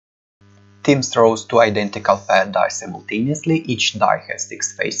Team throws 2 identical paired dice simultaneously. Each die has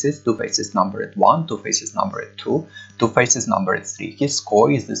 6 faces, 2 faces numbered 1, 2 faces numbered 2, 2 faces numbered 3. His score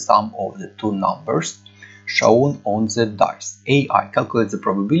is the sum of the 2 numbers shown on the dice. AI calculates the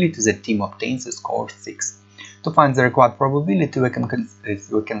probability that team obtains a score of 6. To find the required probability, we can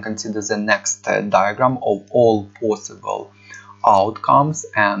consider the next diagram of all possible outcomes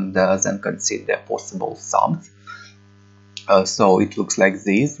and then consider possible sums. So it looks like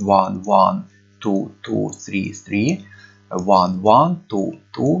this: 1 1 2 2 3 3, 1 1 2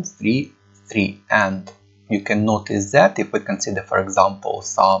 2 3 3. And you can notice that if we consider, for example,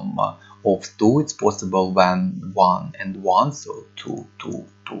 sum of 2, it's possible when 1 and 1, so 2 2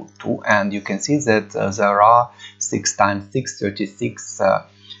 2 2, and you can see that there are 6 times 6, 36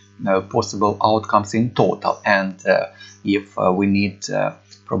 possible outcomes in total. And if we need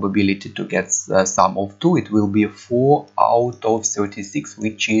probability to get sum of 2, it will be 4 out of 36,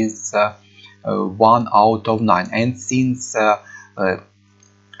 which is 1 out of 9. And since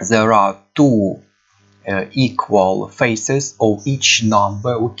there are 2 equal faces of each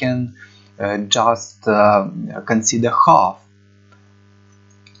number, we can just consider half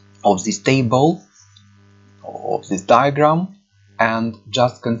of this table, of this diagram, and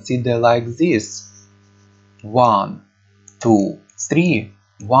just consider like this: 1 2 3,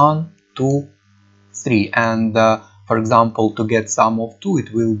 1 2 3. And for example, to get sum of 2,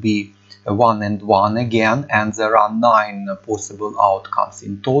 it will be 1 and 1 again, and there are 9 possible outcomes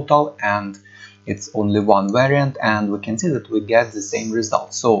in total, and it's only one variant, and we can see that we get the same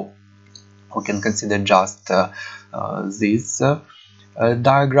result. So we can consider just this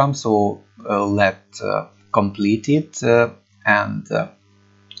diagram. So let's complete it, and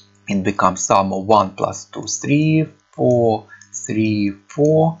it becomes sum of 1 plus 2 3, 4 3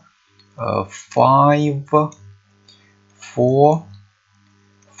 4, 5 4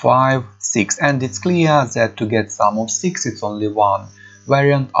 5 6. And it's clear that to get sum of 6, it's only one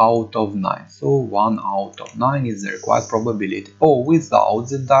variant out of 9. So 1 out of 9 is the required probability. Or without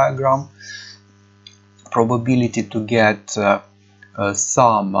the diagram, probability to get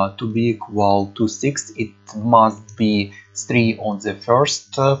sum to be equal to 6, it must be 3 on the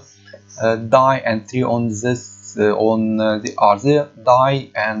first die and 3 on this on the other die,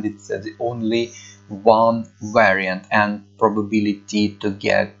 and it's the only one variant. And probability to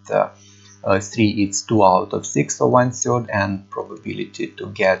get 3, it's 2 out of 6, so 1/3, and probability to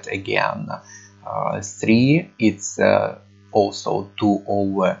get again 3, it's also 2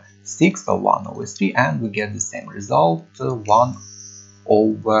 over 6, or 1 over 3, and we get the same result, 1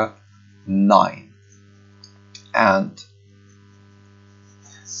 over 9. And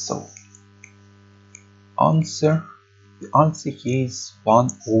so the answer here is 1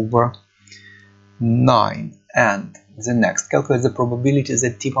 over 9. And the next, calculate the probability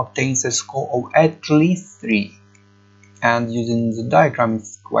that team obtains a score of at least 3. And using the diagram,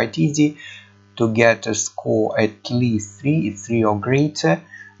 it's quite easy to get a score at least 3. It's 3 or greater.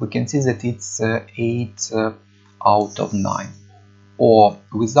 We can see that it's 8 out of 9. Or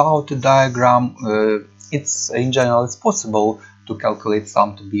without a diagram, it's in general it's possible to calculate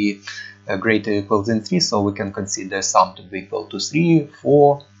sum to be greater or equal than 3. So we can consider sum to be equal to 3,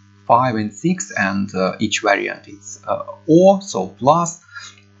 4, 5 and 6, and each variant is or, so plus,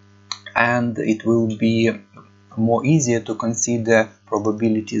 and it will be more easier to consider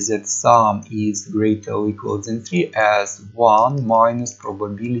probability that sum is greater or equal than 3 as 1 minus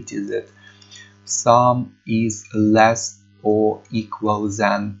probability that sum is less or equal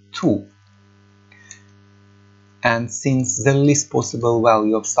than 2. And since the least possible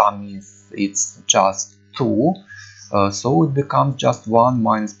value of sum is just 2, so it becomes just 1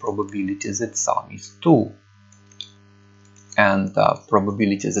 minus probability that sum is 2. And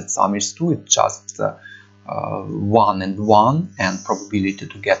probability that sum is 2, it's just 1 and 1, and probability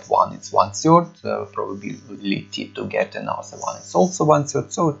to get 1 is 1/3, probability to get another one is also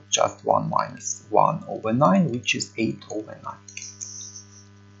 1/3, so it's just 1 minus 1 over 9, which is 8 over 9.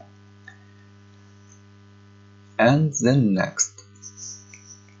 And the next,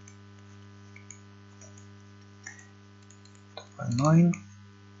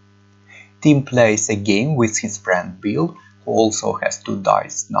 Tim plays a game with his friend Bill, who also has 2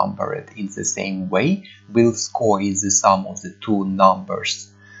 dice numbered in the same way. Bill's score is the sum of the 2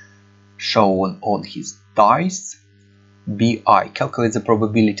 numbers shown on his dice. BI calculates the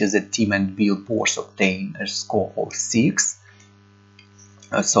probability that Tim and Bill both obtain a score of 6.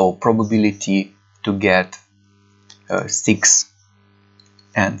 So probability to get 6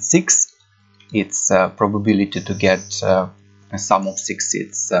 and 6, its probability to get a sum of 6,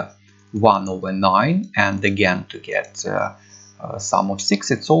 it's 1 over 9, and again to get sum of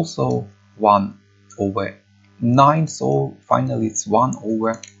 6, it's also 1 over 9, so finally it's 1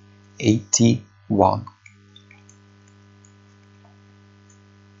 over 81.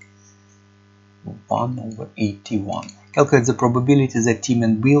 1 over 81. Calculate the probability that Tim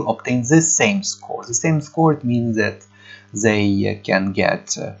and Bill obtain the same score. The same score, it means that they can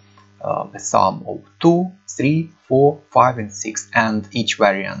get a sum of 2, 3, 4, 5 and 6, and each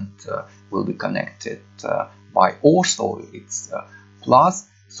variant will be connected by OR, so it's plus.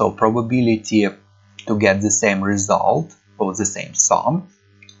 So probability to get the same result or the same sum,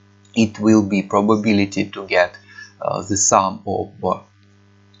 it will be probability to get the sum of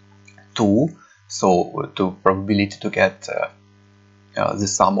 2. So to probability to get the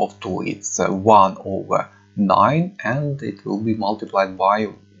sum of 2, it's 1 over 9, and it will be multiplied by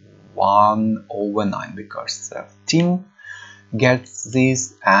 1 over 9 because Tim gets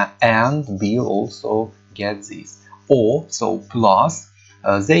this and Bill also gets this. Or, so plus,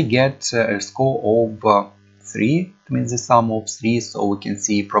 they get a score of 3, it means the sum of 3, so we can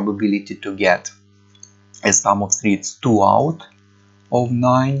see probability to get a sum of 3, it's 2 out of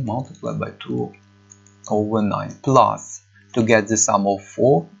 9 multiplied by 2 over 9, plus to get the sum of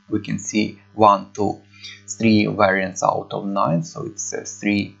 4, we can see 1, 2, 3 variance out of 9, so it's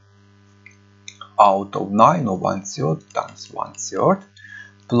 3 out of 9 or 1/3 times 1/3,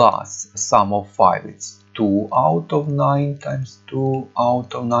 plus sum of 5, it's 2 out of 9 times 2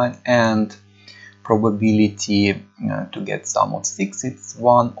 out of 9, and probability to get sum of 6, it's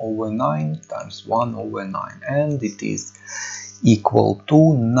 1 over 9 times 1 over 9, and it is equal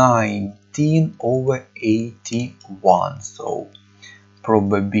to 19 over 81. So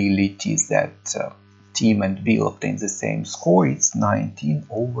probability that Tim and Bill obtain the same score, it's 19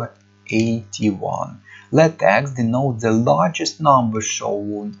 over 81. Let X denote the largest number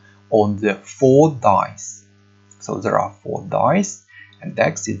shown on the 4 dice. So there are 4 dice, and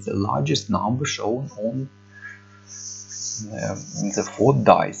X is the largest number shown on the 4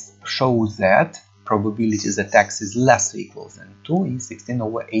 dice. Shows that probability that X is less or equal than 2 is 16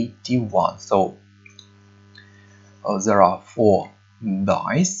 over 81. So there are 4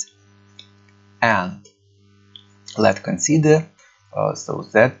 dice, and let's consider so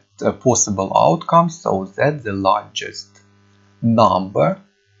that possible outcomes, so that the largest number,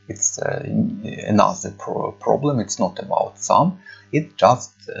 it's another problem, it's not about sum, it's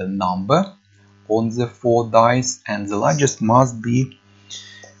just a number on the 4 dice, and the largest must be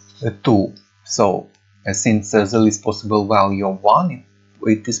 2. So since the least possible value of 1,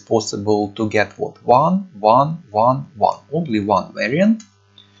 it is possible to get what? 1, 1, 1, 1. Only one variant.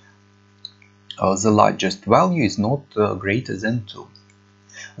 The largest value is not greater than 2.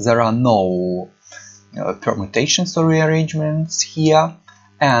 There are no permutations or rearrangements here,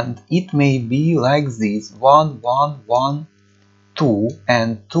 and it may be like this: 1, 1, 1, 2, and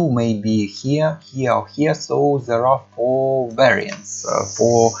 2 may be here, here, or here. So there are 4 variants,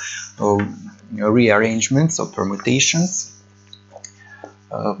 4 rearrangements or permutations,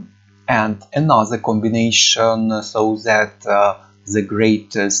 and another combination, so that the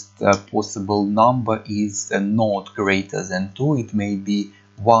greatest possible number is not greater than 2. It may be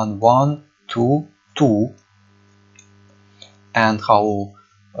 1, 1, 2, 2. And how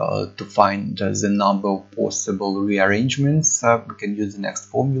to find the number of possible rearrangements? We can use the next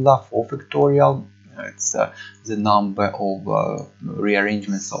formula, 4 factorial. It's the number of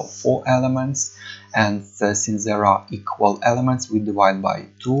rearrangements of 4 elements, and since there are equal elements, we divide by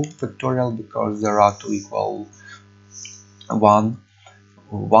 2 factorial because there are 2 equal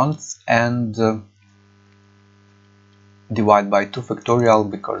ones, and divide by 2 factorial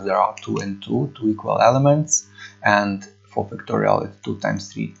because there are 2 and 2 equal elements, and 4 factorial is 2 times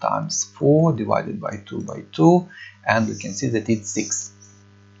 3 times 4 divided by 2, and we can see that it's 6.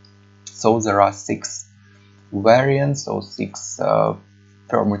 So there are 6 variants or 6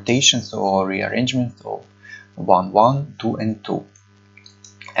 permutations or rearrangements of 1, 1, 2 and 2,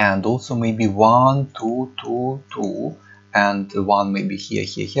 and also maybe 1, 2, 2, 2, and 1 maybe here,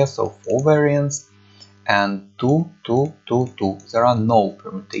 here, here, so 4 variants, and 2, 2, 2, 2. There are no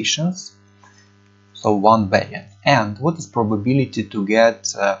permutations, so 1 variant. And what is probability to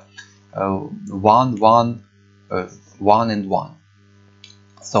get 1, 1, 1 and 1?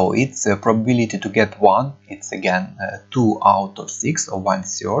 So it's a probability to get 1, it's again 2 out of 6 or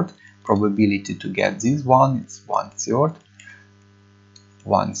 1/3. Probability to get this one, it's 1/3,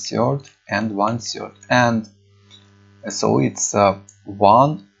 1/3 and 1/3, and so it's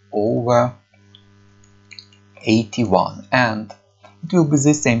 1 over 81, and it will be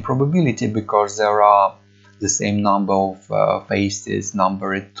the same probability because there are the same number of faces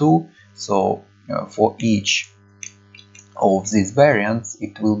numbered 2. So for each of this variance,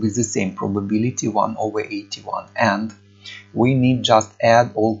 it will be the same probability 1 over 81, and we need just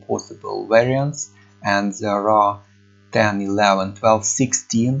add all possible variants, and there are 10, 11, 12,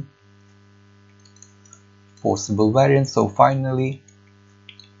 16 possible variants. So finally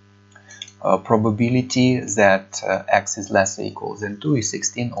probability that x is less or equal than 2 is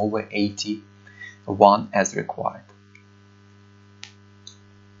 16 over 81 as required.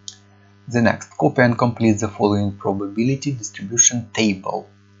 The next, copy and complete the following probability distribution table.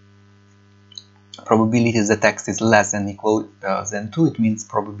 Probability that x is less than or equal than 2, it means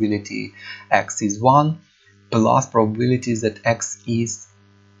probability x is 1 plus probability that x is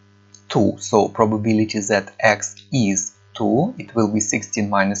 2. So probability that x is 2, it will be 16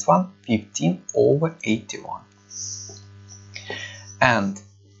 minus 1, 15 over 81. And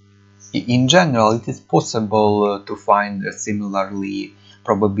in general, it is possible to find similarly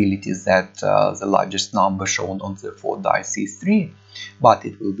probabilities that the largest number shown on the 4 dice is 3, but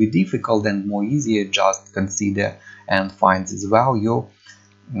it will be difficult and more easier just consider and find this value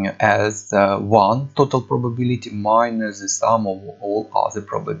as 1 total probability minus the sum of all other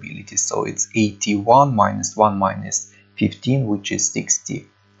probabilities. So it's 81 minus 1 minus 15, which is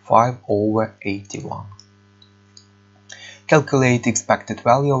 65 over 81. Calculate expected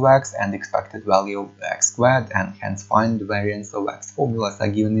value of x and expected value of x squared, and hence find the variance of x. Formulas are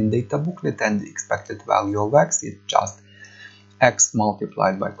given in data booklet, and the expected value of x is just x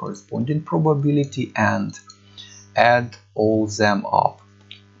multiplied by corresponding probability and add all them up,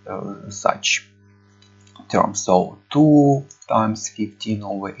 such terms. So 2 times 15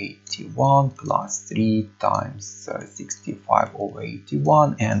 over 81 plus 3 times 65 over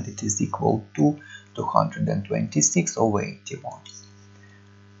 81, and it is equal to 226 over 81.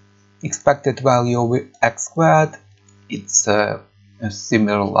 Expected value of x squared, it's a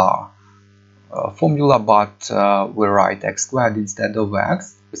similar formula, but we write x squared instead of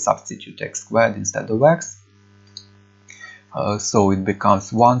x. We substitute x squared instead of x. So it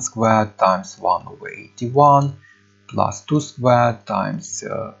becomes 1 squared times 1 over 81 plus 2 squared times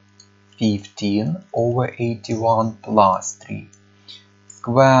 15 over 81 plus 3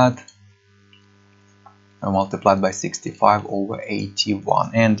 squared multiplied by 65 over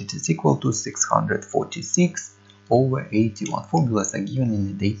 81, and it is equal to 646 over 81. Formulas are given in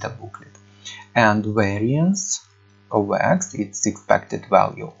the data booklet. And variance of x, it's expected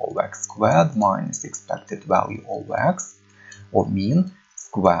value of x squared minus expected value of x, or mean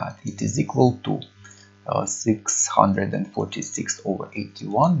squared. It is equal to 646 over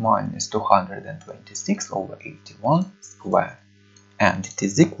 81 minus 226 over 81 squared, and it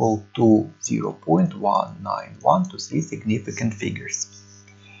is equal to 0.191 to 3 significant figures.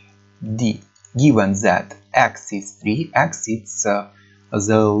 D. Given that x is 3, x is the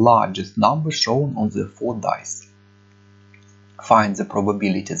largest number shown on the 4 dice. Find the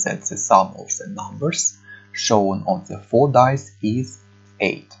probability that the sum of the numbers shown on the 4 dice is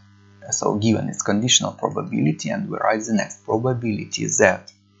 8. So given its conditional probability, and we write the next probability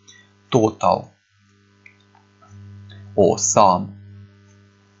that total or sum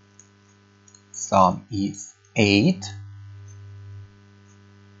is 8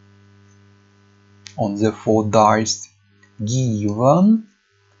 on the 4 dice, given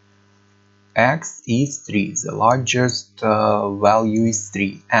x is 3, the largest value is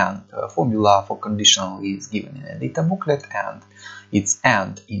 3, and formula for conditional is given in a data booklet, and it's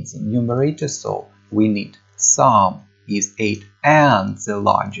and in the numerator, so we need sum is 8 and the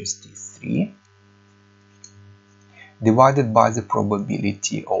largest is 3 divided by the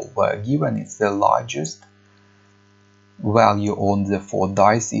probability of given is the largest value on the 4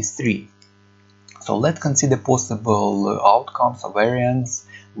 dice is 3. So let's consider possible outcomes of variance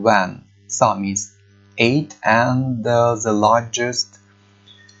when sum is 8 and the largest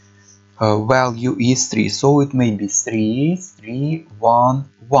value is 3. So it may be 3, 3, 1,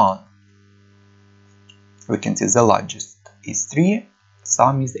 1. We can see the largest is 3,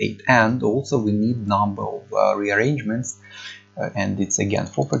 sum is 8, and also we need number of rearrangements, and it's again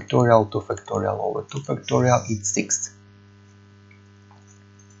 4 factorial, 2 factorial over 2 factorial, it's 6.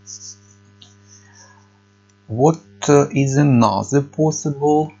 What is another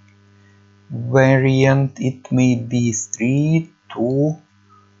possible variant? It may be 3, 2,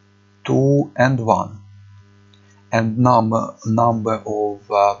 2 and 1, and number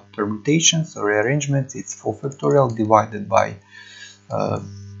of permutations or rearrangements, it's 4 factorial divided by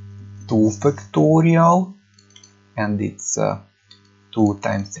 2 factorial, and it's 2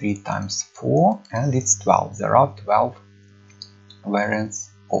 times 3 times 4, and it's 12. There are 12 variants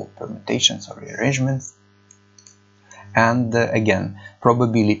of permutations or rearrangements. And again,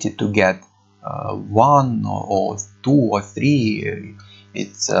 probability to get 1 or 2 or 3,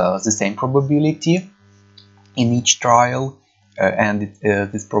 it's the same probability in each trial, and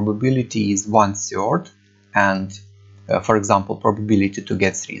this probability is 1/3, and for example, probability to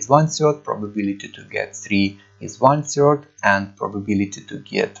get 3 is 1/3, probability to get 3 is 1/3, and probability to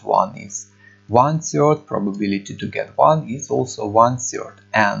get 1 is 1/3, probability to get 1 is also 1/3,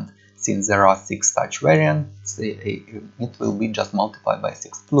 and since there are 6 such variants, it will be just multiplied by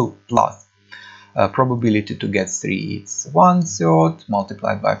 6 plus. Probability to get 3 is 1/3,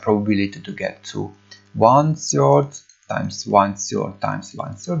 multiplied by probability to get 2, 1/3 times 1/3 times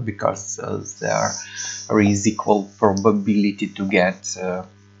 1/3, because there is equal probability to get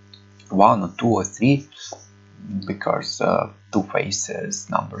 1 or 2 or 3, because 2 faces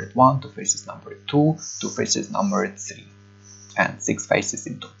numbered 1, 2 faces numbered 2, 2 faces numbered 3, and 6 faces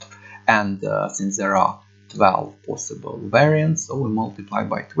in total. And since there are 12 possible variants, so we multiply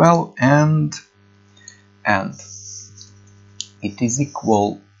by 12, and it is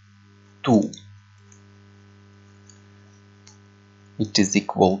equal to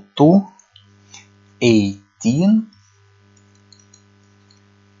 18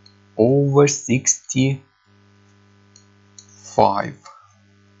 over 65.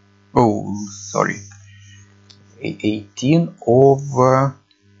 Oh, sorry. 18 over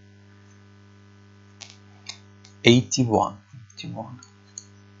 81.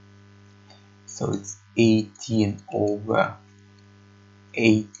 So it's 18 over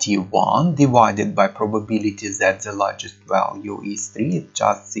 81 divided by probability that the largest value is 3, it's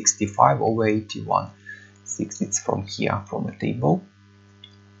just 65 over 81. It's from here, from a table.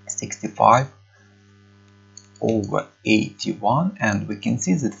 65 over 81, and we can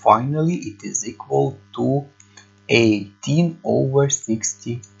see that finally it is equal to 18 over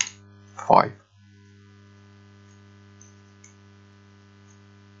 65.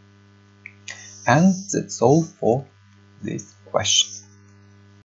 And that's all for this question.